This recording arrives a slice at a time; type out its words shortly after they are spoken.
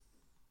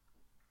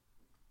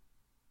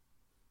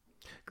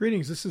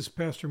Greetings, this is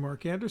Pastor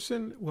Mark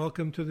Anderson.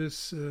 Welcome to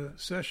this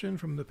session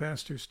from the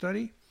Pastor's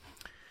Study.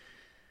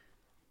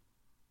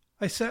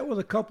 I sat with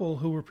a couple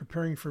who were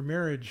preparing for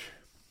marriage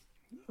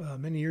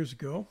many years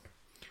ago.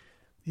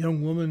 The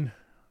young woman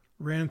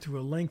ran through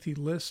a lengthy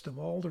list of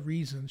all the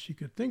reasons she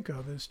could think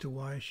of as to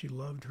why she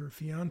loved her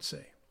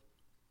fiancé.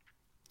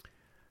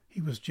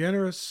 He was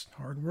generous,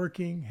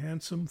 hardworking,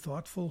 handsome,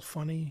 thoughtful,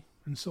 funny,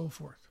 and so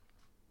forth.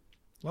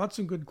 Lots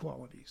of good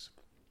qualities.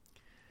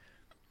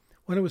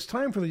 When it was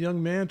time for the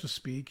young man to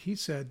speak, he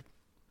said,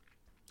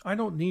 "I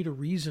don't need a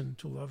reason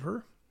to love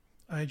her.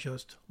 I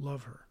just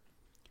love her.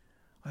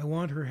 I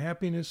want her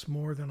happiness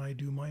more than I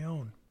do my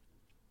own."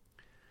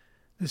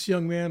 This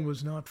young man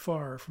was not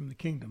far from the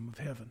kingdom of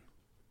heaven.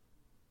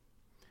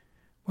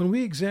 When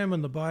we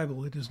examine the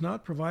Bible, it does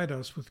not provide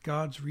us with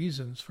God's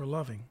reasons for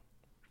loving.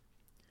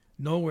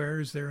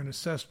 Nowhere is there an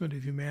assessment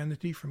of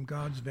humanity from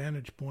God's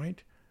vantage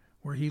point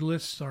where he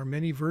lists our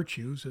many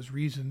virtues as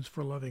reasons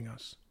for loving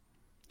us.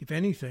 If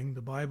anything,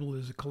 the Bible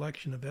is a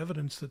collection of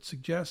evidence that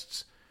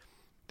suggests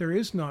there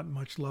is not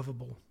much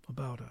lovable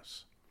about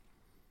us.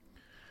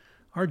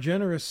 Our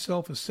generous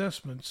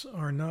self-assessments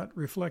are not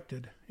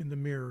reflected in the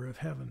mirror of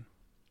heaven.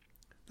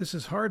 This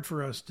is hard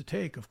for us to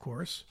take, of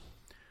course.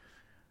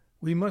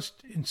 We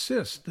must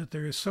insist that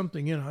there is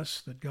something in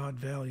us that God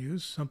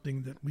values,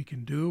 something that we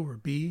can do or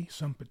be,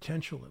 some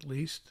potential at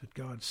least that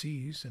God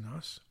sees in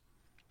us.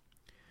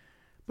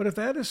 But if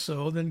that is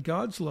so, then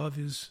God's love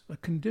is a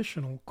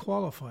conditional,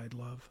 qualified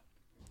love,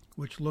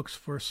 which looks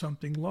for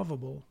something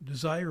lovable,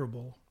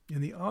 desirable in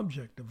the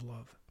object of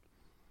love.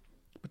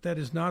 But that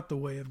is not the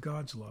way of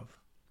God's love.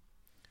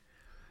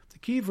 The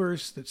key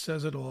verse that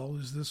says it all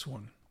is this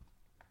one.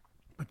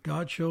 "But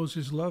God shows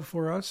his love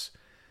for us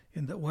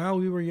in that while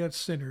we were yet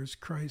sinners,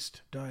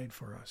 Christ died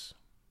for us."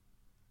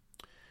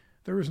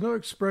 There is no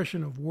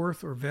expression of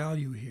worth or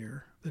value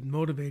here that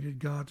motivated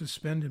God to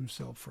spend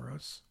himself for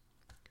us.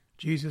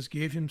 Jesus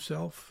gave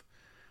himself,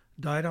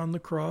 died on the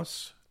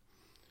cross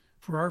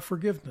for our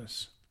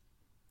forgiveness.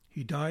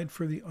 He died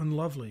for the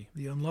unlovely,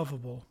 the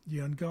unlovable, the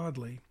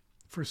ungodly,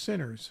 for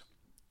sinners.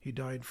 He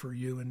died for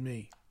you and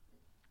me.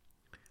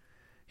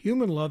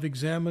 Human love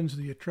examines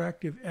the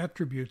attractive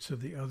attributes of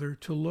the other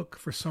to look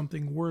for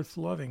something worth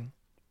loving.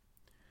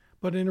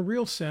 But in a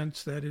real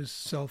sense, that is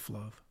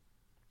self-love.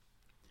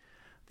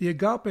 The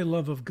agape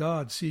love of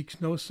God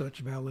seeks no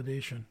such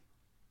validation.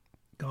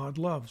 God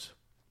loves,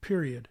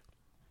 period.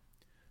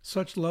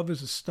 Such love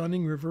is a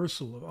stunning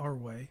reversal of our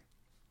way.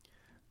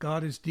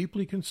 God is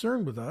deeply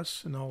concerned with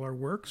us in all our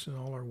works and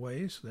all our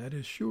ways, that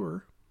is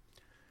sure,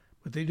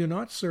 but they do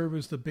not serve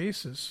as the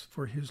basis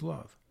for his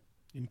love.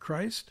 In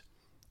Christ,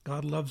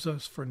 God loves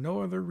us for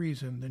no other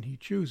reason than he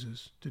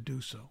chooses to do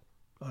so,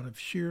 out of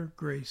sheer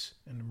grace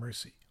and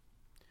mercy.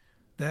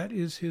 That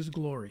is his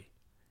glory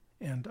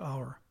and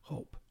our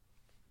hope.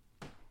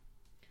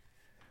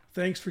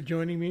 Thanks for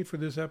joining me for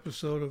this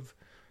episode of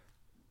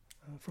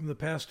From the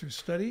Pastor's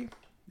Study.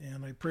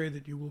 And I pray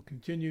that you will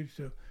continue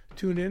to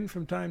tune in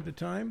from time to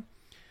time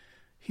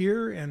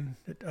here and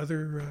at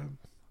other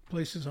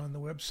places on the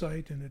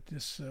website, and that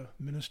this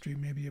ministry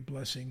may be a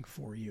blessing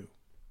for you.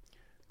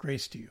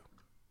 Grace to you.